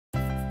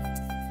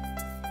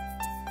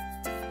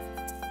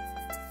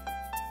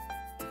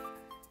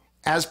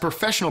As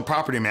professional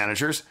property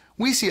managers,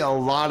 we see a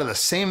lot of the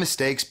same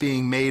mistakes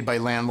being made by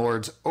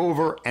landlords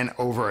over and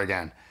over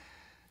again.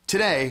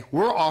 Today,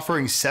 we're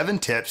offering 7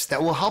 tips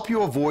that will help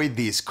you avoid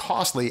these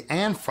costly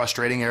and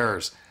frustrating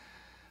errors.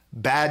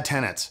 Bad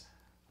tenants.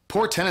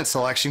 Poor tenant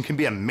selection can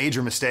be a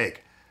major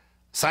mistake.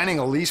 Signing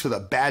a lease with a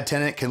bad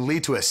tenant can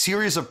lead to a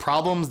series of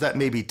problems that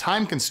may be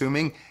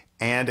time-consuming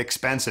and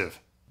expensive.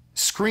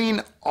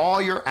 Screen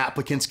all your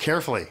applicants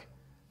carefully.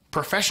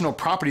 Professional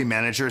property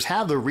managers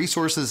have the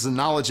resources and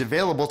knowledge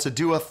available to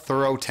do a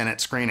thorough tenant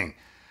screening.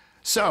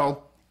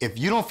 So, if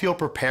you don't feel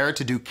prepared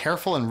to do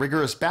careful and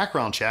rigorous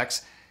background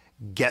checks,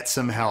 get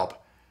some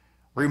help.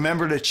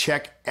 Remember to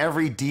check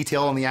every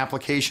detail in the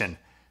application,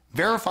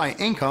 verify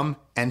income,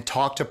 and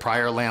talk to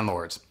prior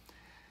landlords.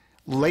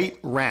 Late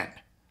rent.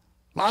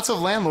 Lots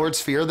of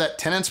landlords fear that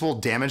tenants will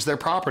damage their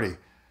property,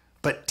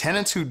 but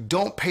tenants who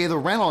don't pay the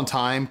rent on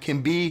time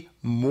can be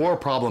more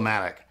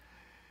problematic.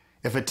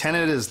 If a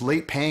tenant is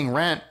late paying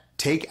rent,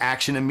 take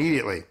action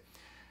immediately.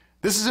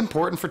 This is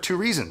important for 2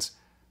 reasons.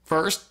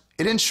 First,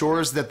 it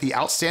ensures that the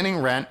outstanding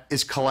rent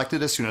is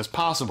collected as soon as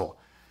possible.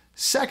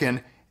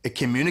 Second, it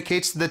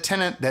communicates to the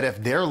tenant that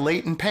if they're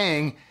late in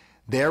paying,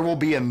 there will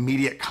be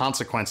immediate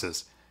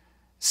consequences.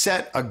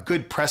 Set a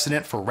good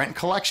precedent for rent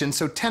collection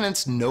so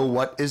tenants know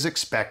what is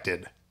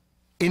expected.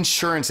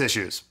 Insurance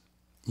issues.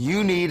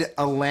 You need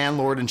a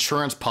landlord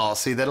insurance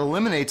policy that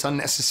eliminates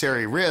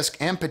unnecessary risk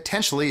and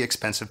potentially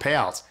expensive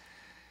payouts.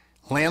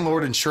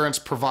 Landlord insurance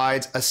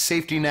provides a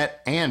safety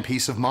net and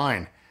peace of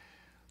mind.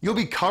 You'll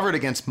be covered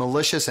against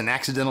malicious and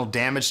accidental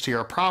damage to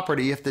your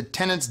property if the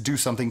tenants do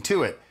something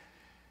to it.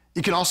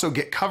 You can also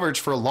get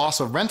coverage for loss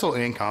of rental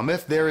income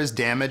if there is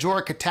damage or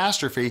a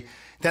catastrophe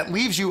that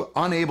leaves you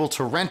unable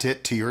to rent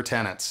it to your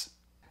tenants.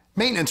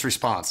 Maintenance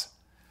response.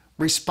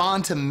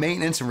 Respond to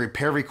maintenance and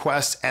repair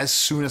requests as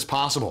soon as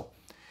possible.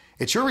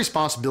 It's your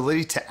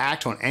responsibility to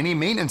act on any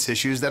maintenance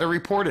issues that are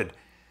reported.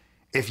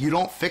 If you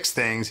don't fix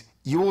things,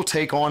 you will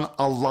take on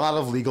a lot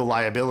of legal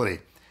liability.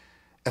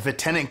 If a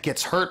tenant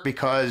gets hurt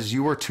because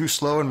you were too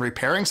slow in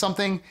repairing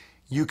something,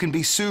 you can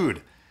be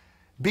sued.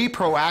 Be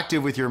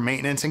proactive with your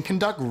maintenance and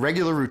conduct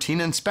regular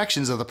routine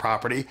inspections of the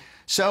property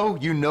so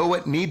you know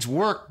what needs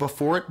work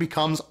before it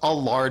becomes a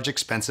large,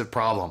 expensive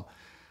problem.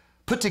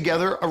 Put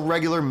together a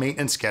regular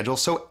maintenance schedule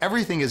so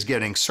everything is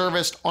getting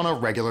serviced on a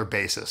regular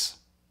basis.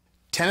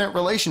 Tenant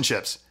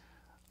relationships.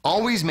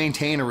 Always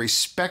maintain a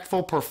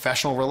respectful,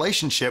 professional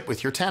relationship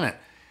with your tenant.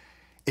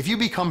 If you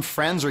become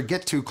friends or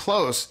get too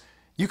close,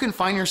 you can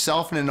find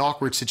yourself in an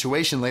awkward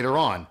situation later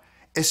on,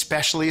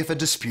 especially if a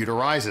dispute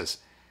arises.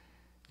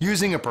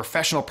 Using a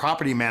professional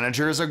property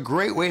manager is a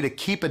great way to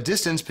keep a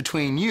distance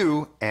between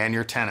you and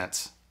your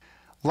tenants.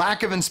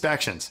 Lack of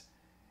inspections.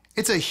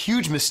 It's a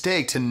huge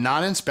mistake to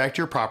not inspect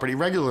your property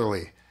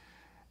regularly.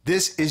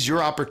 This is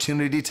your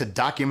opportunity to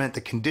document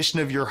the condition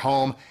of your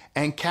home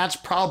and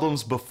catch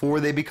problems before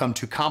they become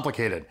too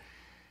complicated.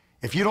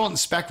 If you don't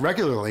inspect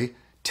regularly,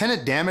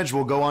 tenant damage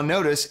will go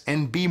unnoticed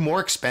and be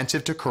more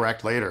expensive to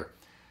correct later.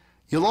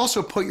 You'll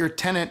also put your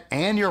tenant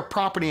and your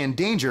property in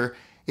danger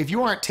if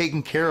you aren't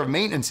taking care of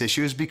maintenance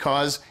issues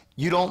because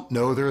you don't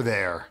know they're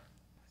there.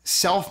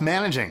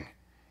 Self-managing.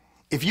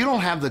 If you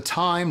don't have the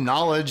time,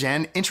 knowledge,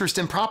 and interest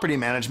in property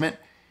management,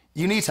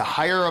 you need to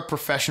hire a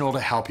professional to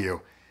help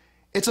you.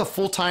 It's a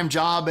full-time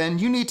job and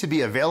you need to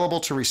be available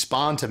to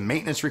respond to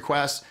maintenance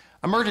requests,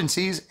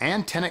 emergencies,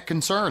 and tenant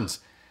concerns.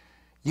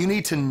 You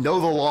need to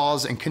know the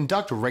laws and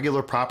conduct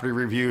regular property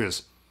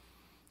reviews.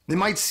 It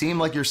might seem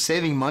like you're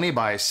saving money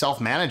by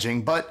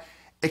self-managing, but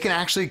it can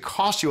actually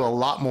cost you a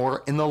lot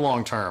more in the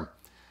long term.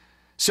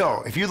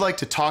 So, if you'd like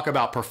to talk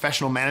about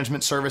professional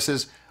management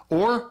services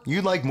or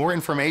you'd like more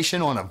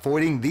information on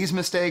avoiding these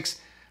mistakes,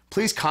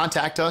 please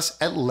contact us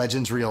at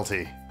Legends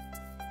Realty.